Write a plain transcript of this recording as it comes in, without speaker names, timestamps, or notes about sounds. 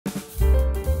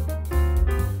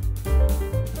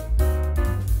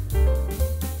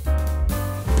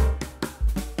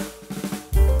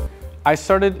I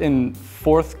started in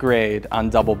 4th grade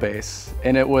on double bass,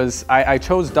 and I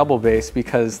chose double bass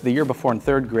because the year before in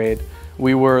 3rd grade,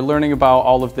 we were learning about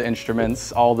all of the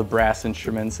instruments, all the brass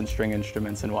instruments and string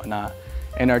instruments and whatnot.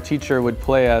 And our teacher would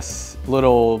play us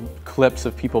little clips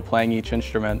of people playing each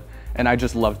instrument, and I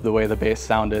just loved the way the bass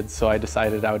sounded, so I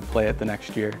decided I would play it the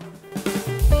next year.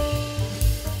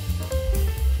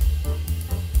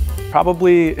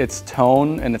 Probably its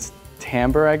tone and its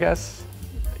timbre, I guess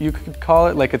you could call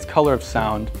it, like its color of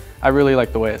sound. I really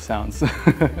like the way it sounds. I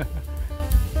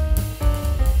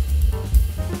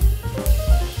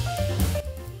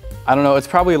don't know, it's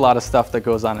probably a lot of stuff that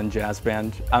goes on in jazz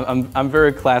band. I'm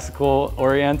very classical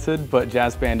oriented, but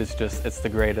jazz band is just, it's the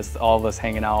greatest. All of us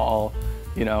hanging out,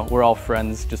 we're all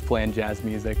friends just playing jazz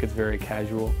music. It's very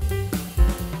casual.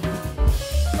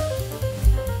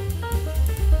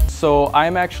 So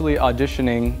I'm actually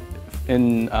auditioning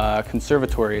in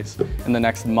conservatories in the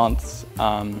next months,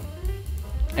 and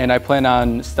I plan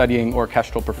on studying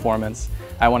orchestral performance.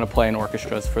 I want to play in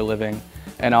orchestras for a living,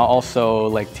 and I'll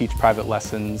also teach private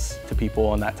lessons to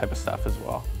people and that type of stuff as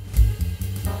well.